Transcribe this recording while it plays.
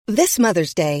This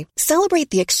Mother's Day, celebrate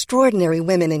the extraordinary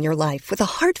women in your life with a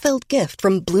heartfelt gift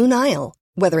from Blue Nile.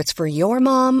 Whether it's for your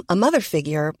mom, a mother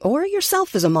figure, or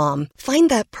yourself as a mom, find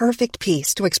that perfect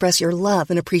piece to express your love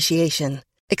and appreciation.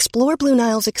 Explore Blue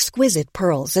Nile's exquisite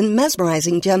pearls and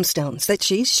mesmerizing gemstones that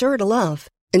she's sure to love.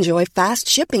 Enjoy fast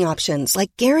shipping options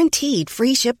like guaranteed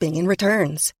free shipping and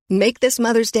returns. Make this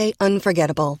Mother's Day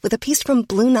unforgettable with a piece from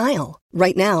Blue Nile.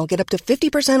 Right now, get up to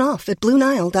 50% off at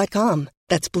BlueNile.com.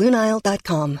 That's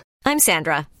BlueNile.com. I'm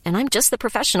Sandra, and I'm just the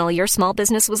professional your small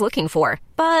business was looking for.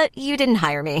 But you didn't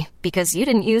hire me because you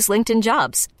didn't use LinkedIn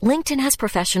Jobs. LinkedIn has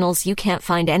professionals you can't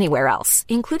find anywhere else,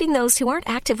 including those who aren't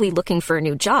actively looking for a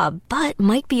new job, but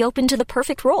might be open to the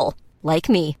perfect role, like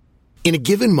me. In a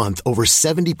given month, over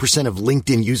 70% of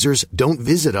LinkedIn users don't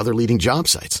visit other leading job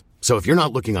sites. So if you're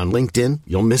not looking on LinkedIn,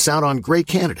 you'll miss out on great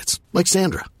candidates like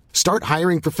Sandra. Start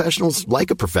hiring professionals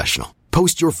like a professional.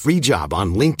 Post your free job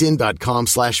on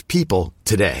linkedin.com/people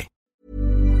today.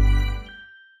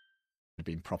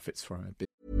 Been profits from it.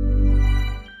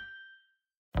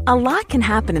 A lot can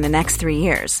happen in the next 3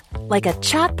 years. Like a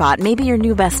chatbot may be your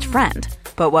new best friend.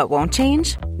 But what won't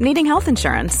change? Needing health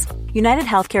insurance. United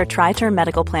Healthcare Tri-Term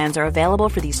Medical Plans are available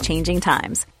for these changing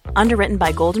times. Underwritten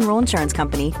by Golden Rule Insurance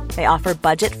Company, they offer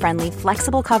budget-friendly,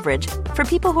 flexible coverage for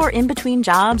people who are in between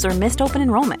jobs or missed open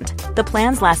enrollment. The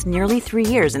plans last nearly 3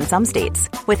 years in some states,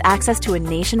 with access to a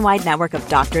nationwide network of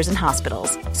doctors and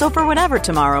hospitals. So for whatever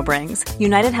tomorrow brings,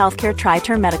 United Healthcare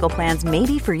Tri-Term Medical Plans may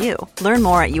be for you. Learn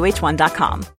more at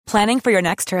uh1.com. Planning for your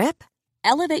next trip?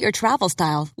 Elevate your travel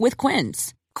style with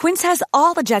Quince. Quince has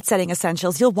all the jet-setting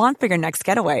essentials you'll want for your next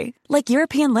getaway, like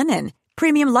European linen,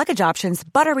 premium luggage options,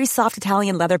 buttery soft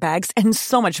Italian leather bags, and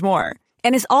so much more.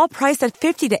 And is all priced at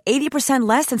 50 to 80%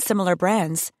 less than similar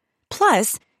brands.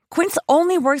 Plus, Quince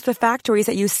only works with factories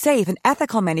that use safe and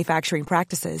ethical manufacturing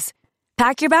practices.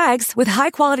 Pack your bags with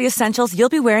high-quality essentials you'll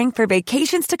be wearing for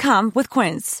vacations to come with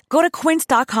Quince. Go to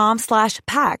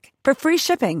quince.com/pack for free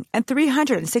shipping and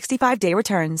 365-day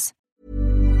returns.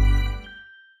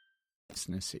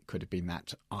 It could have been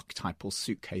that archetypal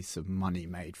suitcase of money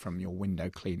made from your window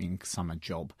cleaning summer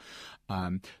job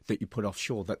that you put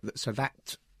offshore. So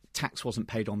that tax wasn't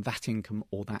paid on that income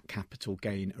or that capital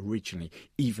gain originally,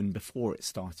 even before it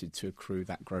started to accrue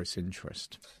that gross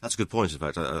interest. That's a good point. In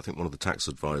fact, I think one of the tax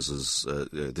advisors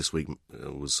this week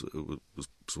was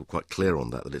sort of quite clear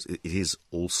on that it is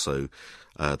also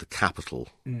the capital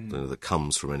that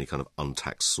comes from any kind of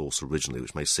untaxed source originally,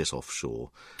 which may sit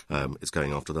offshore. It's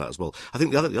going after that as well. I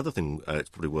think the other thing it's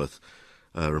probably worth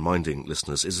reminding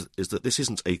listeners is that this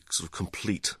isn't a sort of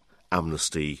complete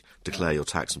amnesty, declare your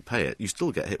tax and pay it. You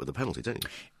still get hit with a penalty, don't you?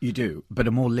 You do, but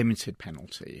a more limited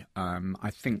penalty.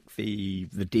 I think the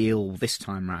deal this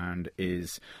time round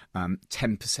is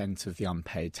 10% of the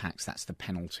unpaid tax. That's the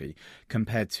penalty,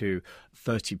 compared to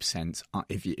 30%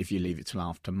 if you leave it till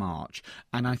after March.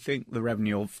 And I think the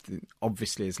revenue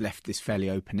obviously has left this fairly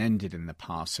open-ended in the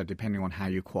past. So depending on how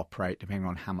you cooperate, depending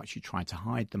on how much you try to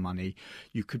hide the money,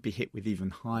 you could be hit with even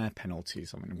higher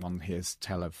penalties. I mean, one hears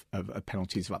tell of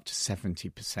penalties of up to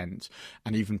 70%,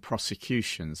 and even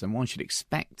prosecutions. And one should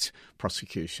expect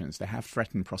prosecutions. They have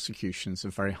threatened prosecutions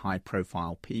of very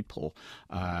high-profile people,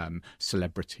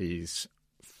 celebrities,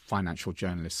 financial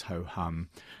journalists, ho-hum,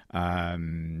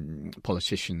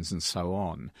 politicians and so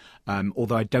on.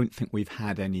 Although I don't think we've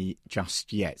had any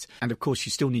just yet. And of course,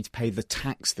 you still need to pay the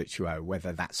tax that you owe,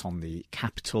 whether that's on the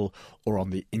capital or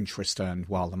on the interest earned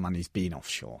while the money's been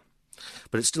offshore.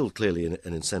 But it's still clearly an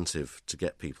incentive to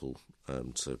get people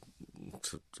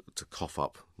to cough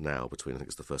up now between, I think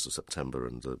it's the 1st of September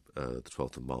and the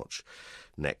 12th of March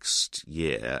next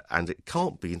year. And it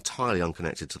can't be entirely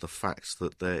unconnected to the fact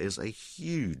that there is a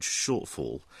huge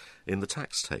shortfall in the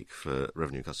tax take for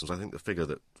Revenue Customs. I think the figure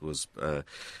that was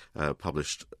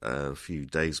published a few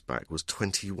days back was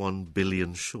 21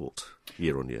 billion short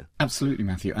year on year. Absolutely,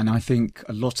 Matthew. And I think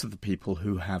a lot of the people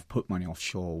who have put money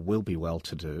offshore will be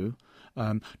well-to-do.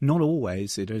 Not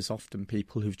always. It is often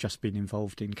people who've just been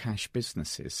involved in cash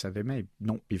businesses, so they may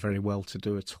not be very well to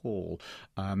do at all.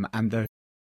 And there